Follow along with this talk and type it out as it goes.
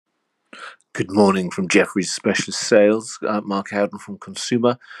Good morning from Jefferies Specialist Sales. Mark Howden from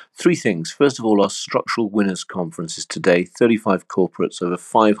Consumer. Three things. First of all, our Structural Winners Conference is today. 35 corporates, over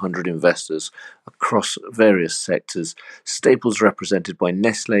 500 investors across various sectors. Staples represented by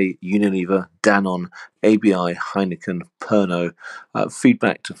Nestle, Unilever, Danone, ABI, Heineken, Pernod.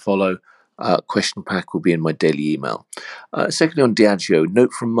 Feedback to follow. Question pack will be in my daily email. Secondly, on Diageo,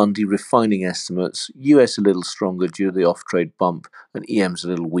 note from Monday refining estimates. US a little stronger due to the off-trade bump, and EM's a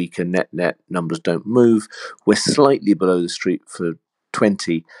little weaker. Net numbers don't move. We're slightly below the street for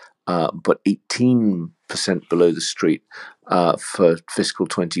 20, but 18% below the street for fiscal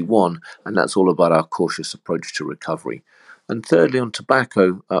 21, and that's all about our cautious approach to recovery. And thirdly, on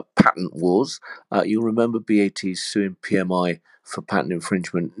tobacco, patent wars. You'll remember BAT is suing PMI for patent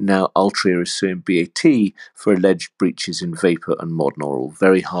infringement. Now Altria is suing BAT for alleged breaches in vapor and modern oral.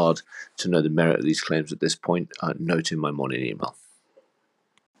 Very hard to know the merit of these claims at this point. Note in my morning email.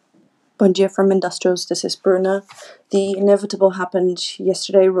 Bon dia from Industrials, this is Bruna. The inevitable happened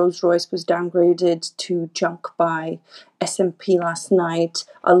yesterday. Rolls-Royce was downgraded to junk by S&P last night,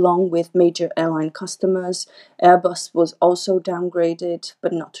 along with major airline customers. Airbus was also downgraded,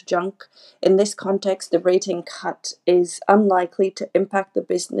 but not to junk. In this context, the rating cut is unlikely to impact the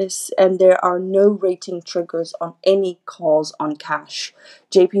business, and there are no rating triggers on any calls on cash.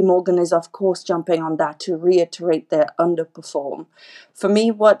 JP Morgan is, of course, jumping on that to reiterate their underperform. For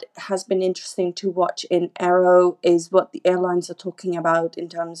me, what has been interesting to watch in Aero is what the airlines are talking about in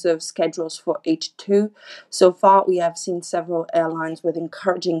terms of schedules for H2. So far, we have seen several airlines with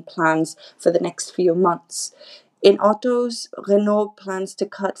encouraging plans for the next few months. In autos, Renault plans to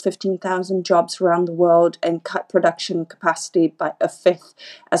cut 15,000 jobs around the world and cut production capacity by a fifth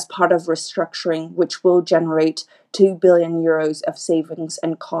as part of restructuring, which will generate 2 billion euros of savings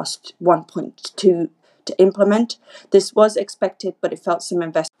and cost 1.2 to implement. This was expected, but it felt some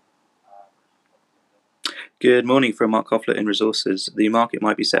investment. Good morning from Mark Koffler in Resources. The market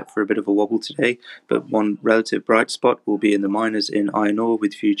might be set for a bit of a wobble today, but one relative bright spot will be in the miners in iron ore,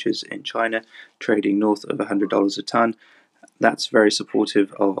 with futures in China trading north of $100 a tonne. That's very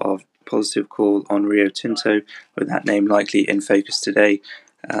supportive of our positive call on Rio Tinto, with that name likely in focus today.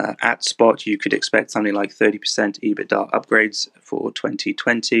 At spot, you could expect something like 30% EBITDA upgrades for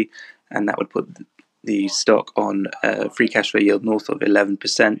 2020, and that would put the stock on free cash flow yield north of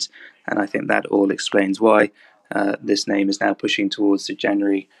 11%, and I think that all explains why this name is now pushing towards the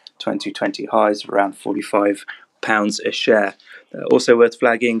January 2020 highs of around £45 a share. Also worth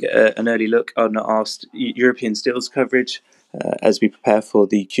flagging an early look on our European steels coverage as we prepare for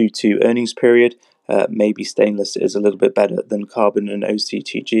the Q2 earnings period. Maybe stainless is a little bit better than carbon and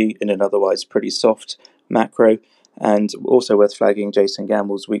OCTG in an otherwise pretty soft macro. And also worth flagging Jason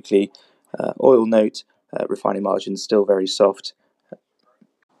Gamble's weekly oil note, refining margins still very soft.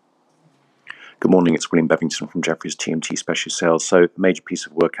 Good morning, it's William Bevington from Jefferies TMT Specialist Sales. So, major piece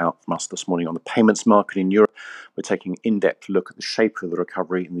of work out from us this morning on the payments market in Europe. We're taking an in-depth look at the shape of the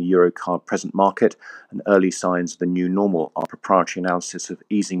recovery in the Eurocard present market and early signs of the new normal. Our proprietary analysis of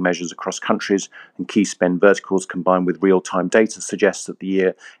easing measures across countries and key spend verticals combined with real-time data suggests that the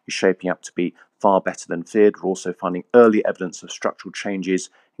year is shaping up to be far better than feared. We're also finding early evidence of structural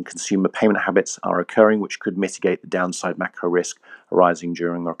changes in consumer payment habits are occurring, which could mitigate the downside macro risk arising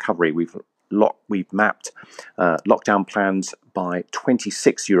during the recovery. We've mapped lockdown plans by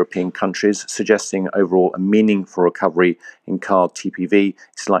 26 European countries, suggesting overall a meaningful recovery in card TPV.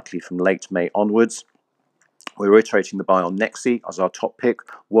 It's likely from late May onwards. We're reiterating the buy on Nexi as our top pick.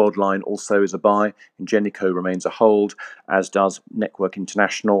 Worldline also is a buy. Ingenico remains a hold, as does Network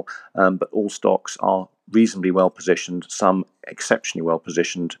International. But all stocks are reasonably well positioned, some exceptionally well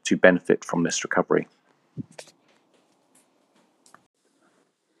positioned to benefit from this recovery.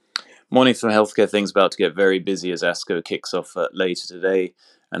 Morning from healthcare. Things about to get very busy as ASCO kicks off later today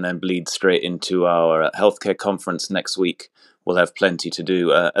and then bleeds straight into our healthcare conference next week. We'll have plenty to do.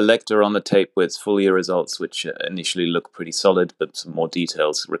 Elekta on the tape with full year results, which initially look pretty solid, but some more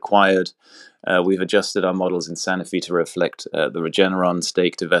details required. We've adjusted our models in Sanofi to reflect the Regeneron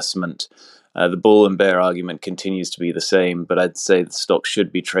stake divestment. The bull and bear argument continues to be the same, but I'd say the stock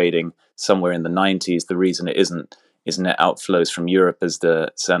should be trading somewhere in the 90s. The reason it isn't is net outflows from Europe, as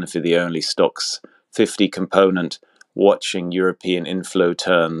the Sanofi the only stocks 50 component. Watching European inflow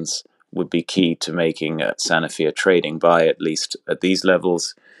turns would be key to making Sanofi a trading buy, at least at these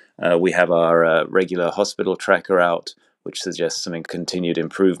levels. We have our regular hospital tracker out, which suggests some continued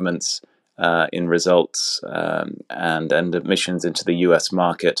improvements in results and admissions into the US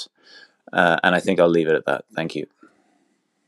market. And I think I'll leave it at that. Thank you.